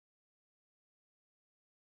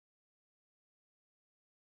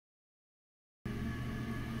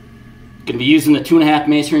Going to be using the 2.5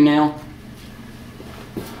 masonry nail.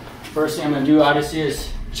 First thing I'm going to do obviously is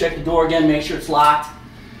check the door again, make sure it's locked.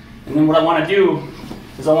 And then what I want to do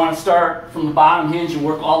is I want to start from the bottom hinge and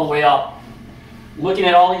work all the way up. Looking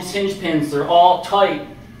at all these hinge pins, they're all tight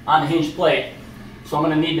on the hinge plate. So I'm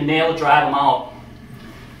going to need the nail to drive them out.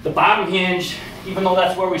 The bottom hinge, even though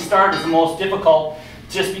that's where we start, is the most difficult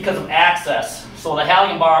just because of access. So the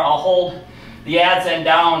Halligan bar, I'll hold the adze end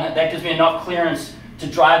down. That gives me enough clearance to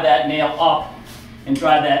drive that nail up and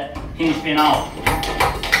drive that hinge pin out.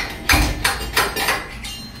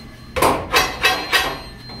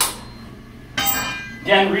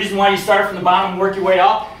 Again, the reason why you start from the bottom and work your way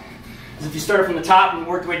up is if you start from the top and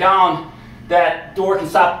work your way down, that door can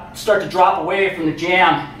start to drop away from the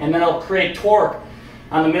jamb, and then it'll create torque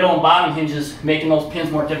on the middle and bottom hinges, making those pins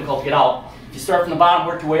more difficult to get out. If you start from the bottom,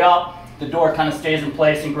 work your way up, the door kind of stays in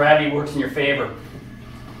place and gravity works in your favor.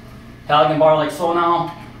 Halligan bar like so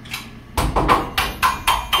now.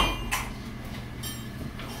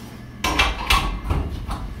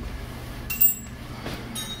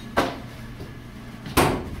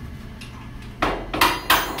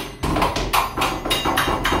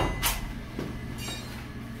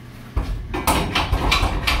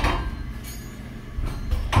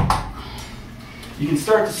 You can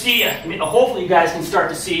start to see, hopefully you guys can start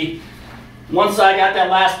to see, once I got that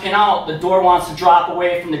last pin out, the door wants to drop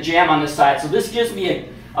away from the jamb on this side. So this gives me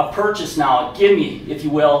a purchase now, a gimme, if you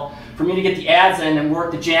will, for me to get the adze in and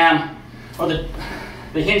work the jamb, or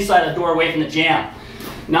the hinge side of the door away from the jamb.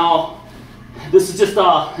 Now, this is just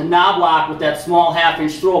a knob lock with that small 1/2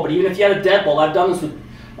 inch throw, but even if you had a deadbolt, I've done this with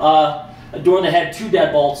a door that had 2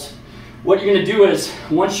 deadbolts. What you're going to do is,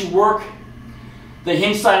 once you work the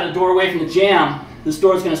hinge side of the door away from the jamb, this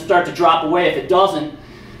door is going to start to drop away. If it doesn't,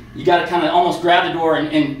 you got to kind of almost grab the door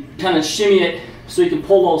and kind of shimmy it so you can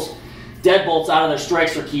pull those deadbolts out of their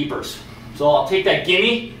strikes or keepers. So I'll take that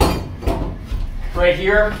gimme right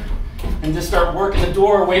here and just start working the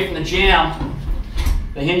door away from the jamb,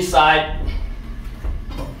 the hinge side,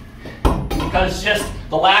 because it's just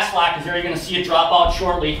the last lock is there. You're going to see it drop out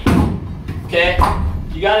shortly. Okay,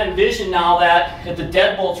 you got to envision now that if the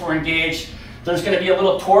deadbolts were engaged, there's going to be a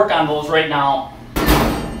little torque on those right now.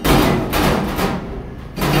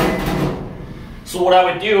 So what I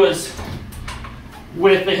would do is,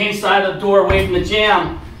 with the hinge side of the door away from the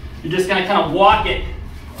jamb, you're just going to kind of walk it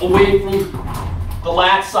away from the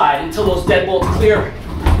latch side until those deadbolts clear.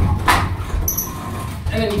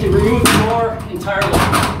 And then you can remove the door entirely.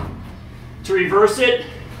 To reverse it,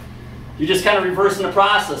 you're just kind of reversing the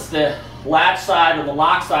process. The latch side or the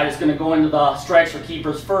lock side is going to go into the strikes or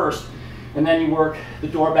keepers first, and then you work the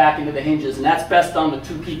door back into the hinges, and that's best done with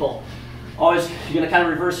 2 people. Always, you're going to kind of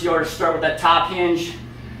reverse the order. Start with that top hinge,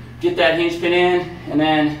 get that hinge pin in, and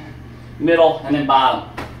then middle, and then bottom.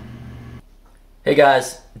 Hey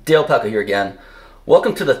guys, Dale Pekel here again.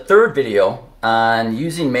 Welcome to the 3rd video on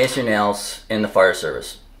using masonry nails in the fire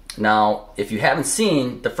service. Now, if you haven't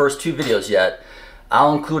seen the first 2 videos yet,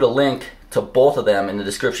 I'll include a link to both of them in the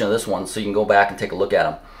description of this one so you can go back and take a look at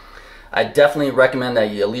them. I definitely recommend that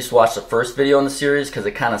you at least watch the first video in the series because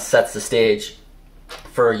it kind of sets the stage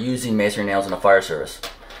for using masonry nails in the fire service.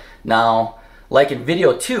 Now, like in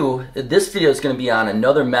video 2, this video is going to be on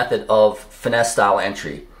another method of finesse style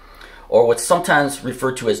entry, or what's sometimes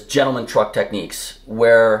referred to as gentleman truck techniques,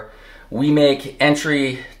 where we make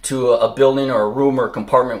entry to a building or a room or a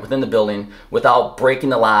compartment within the building without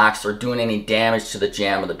breaking the locks or doing any damage to the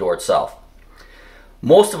jamb of the door itself.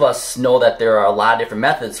 Most of us know that there are a lot of different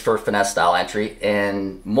methods for finesse style entry,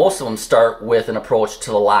 and most of them start with an approach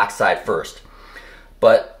to the lock side first.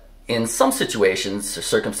 But in some situations or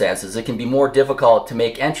circumstances, it can be more difficult to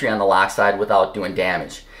make entry on the lock side without doing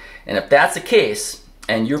damage. And if that's the case,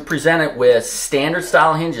 and you're presented with standard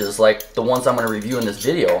style hinges like the ones I'm going to review in this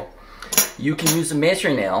video, you can use a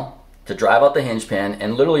masonry nail to drive out the hinge pin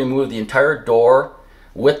and literally remove the entire door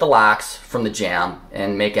with the locks from the jamb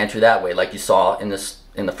and make entry that way, like you saw in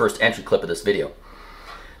the first entry clip of this video.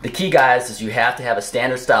 The key, guys, is you have to have a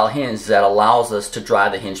standard style hinge that allows us to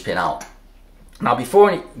drive the hinge pin out. Now,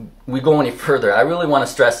 before we go any further, I really want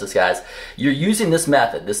to stress this, guys. You're using this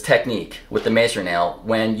method, this technique with the masonry nail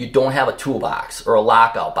when you don't have a toolbox or a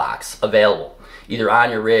lockout box available, either on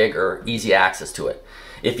your rig or easy access to it.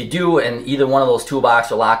 If you do, and either one of those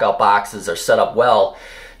toolbox or lockout boxes are set up well,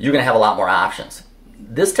 you're going to have a lot more options.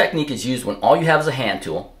 This technique is used when all you have is a hand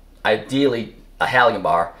tool, ideally a Halligan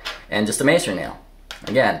bar, and just a masonry nail.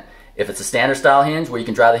 Again, if it's a standard style hinge where you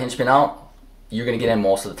can drive the hinge pin out, you're going to get in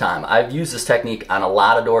most of the time. I've used this technique on a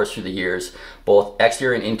lot of doors through the years, both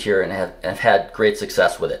exterior and interior, and have had great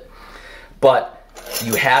success with it. But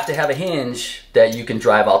you have to have a hinge that you can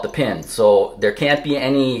drive out the pin. So there can't be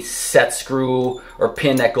any set screw or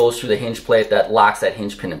pin that goes through the hinge plate that locks that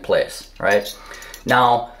hinge pin in place, right?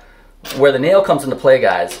 Now, where the nail comes into play,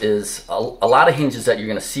 guys, is a lot of hinges that you're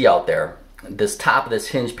gonna see out there. This top of this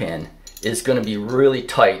hinge pin is gonna be really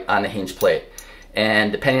tight on the hinge plate.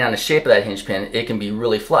 And depending on the shape of that hinge pin, it can be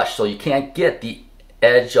really flush. So you can't get the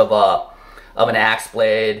edge of an axe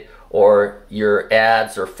blade or your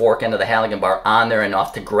adze or fork end of the Halligan bar on there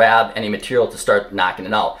enough to grab any material to start knocking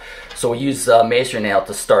it out. So we use a masonry nail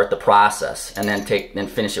to start the process and then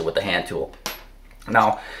finish it with the hand tool.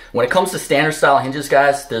 Now, when it comes to standard style hinges,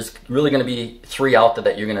 guys, there's really going to be 3 out there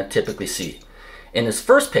that you're going to typically see. In this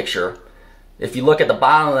first picture, if you look at the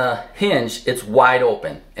bottom of the hinge, it's wide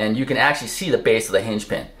open and you can actually see the base of the hinge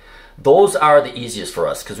pin. Those are the easiest for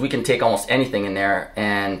us because we can take almost anything in there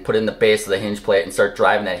and put it in the base of the hinge plate and start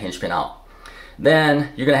driving that hinge pin out. Then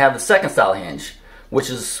you're going to have the second style hinge, which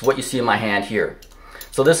is what you see in my hand here.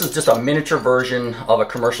 So this is just a miniature version of a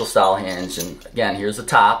commercial style hinge. And again, here's the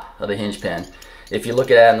top of the hinge pin. If you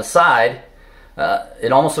look at it on the side,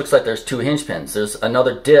 it almost looks like there's 2 hinge pins. There's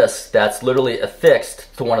another disc that's literally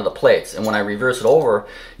affixed to one of the plates. And when I reverse it over,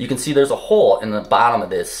 you can see there's a hole in the bottom of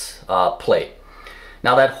this plate.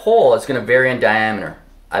 Now that hole is going to vary in diameter.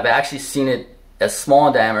 I've actually seen it as small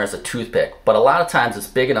in diameter as a toothpick, but a lot of times it's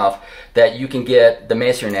big enough that you can get the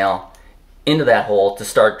masonry nail into that hole to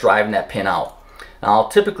start driving that pin out. Now I'll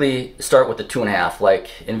typically start with the 2.5. Like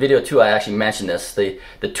in video 2 I actually mentioned this. The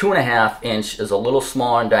 2.5 inch is a little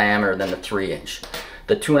smaller in diameter than the 3 inch.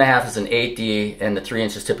 The 2.5 is an 8D and the 3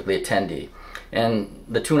 inch is typically a 10D. And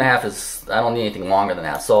the 2.5 is, I don't need anything longer than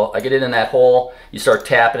that. So I get it in that hole, you start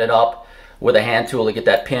tapping it up with a hand tool to get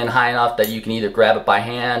that pin high enough that you can either grab it by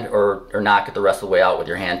hand or knock it the rest of the way out with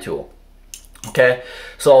your hand tool. Okay,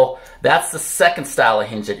 so that's the second style of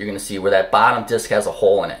hinge that you're going to see, where that bottom disc has a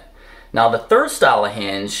hole in it. Now the third style of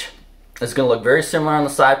hinge is going to look very similar on the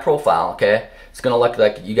side profile. Okay, it's going to look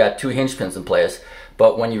like you got 2 hinge pins in place,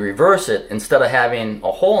 but when you reverse it, instead of having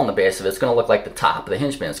a hole in the base of it, it's going to look like the top of the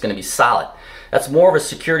hinge pin. It's going to be solid. That's more of a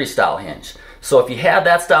security style hinge. So if you have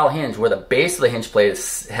that style hinge where the base of the hinge plate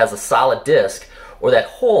has a solid disc, or that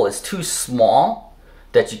hole is too small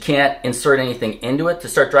that you can't insert anything into it to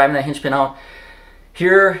start driving that hinge pin out,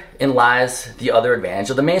 herein lies the other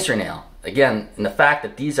advantage of the masonry nail. Again, in the fact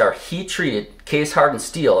that these are heat treated, case hardened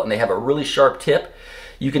steel, and they have a really sharp tip,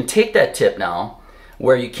 you can take that tip now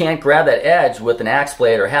where you can't grab that edge with an axe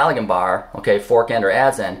blade or Halligan bar, okay, fork end or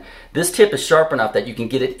adze end. This tip is sharp enough that you can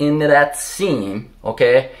get it into that seam,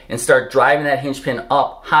 okay, and start driving that hinge pin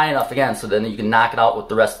up high enough again so then you can knock it out with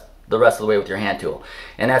the rest of the way with your hand tool.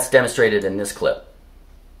 And that's demonstrated in this clip.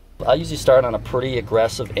 I usually start on a pretty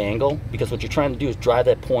aggressive angle because what you're trying to do is drive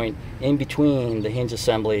that point in between the hinge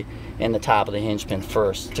assembly and the top of the hinge pin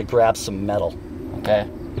first to grab some metal, okay?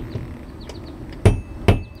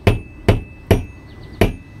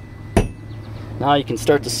 Now you can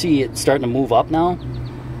start to see it starting to move up now.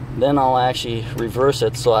 Then I'll actually reverse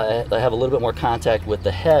it so I have a little bit more contact with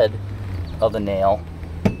the head of the nail.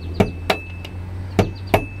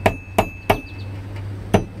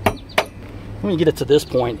 When you get it to this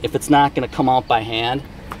point, if it's not going to come out by hand,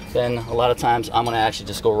 then a lot of times I'm going to actually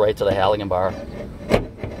just go right to the Halligan bar.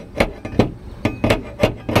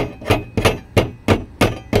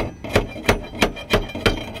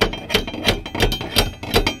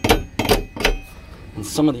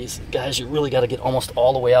 Some of these guys you really got to get almost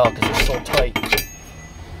all the way out because they're so tight.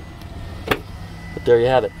 But there you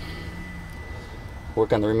have it.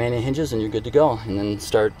 Work on the remaining hinges and you're good to go. And then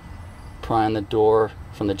start prying the door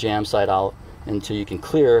from the jamb side out until you can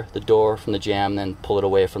clear the door from the jamb, then pull it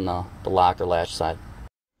away from the lock or latch side.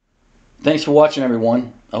 Thanks for watching,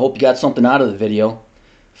 everyone. I hope you got something out of the video.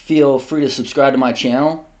 Feel free to subscribe to my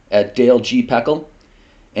channel at Dale G. Pekel,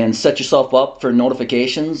 and set yourself up for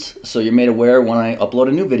notifications so you're made aware when I upload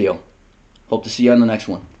a new video. Hope to see you on the next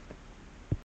one.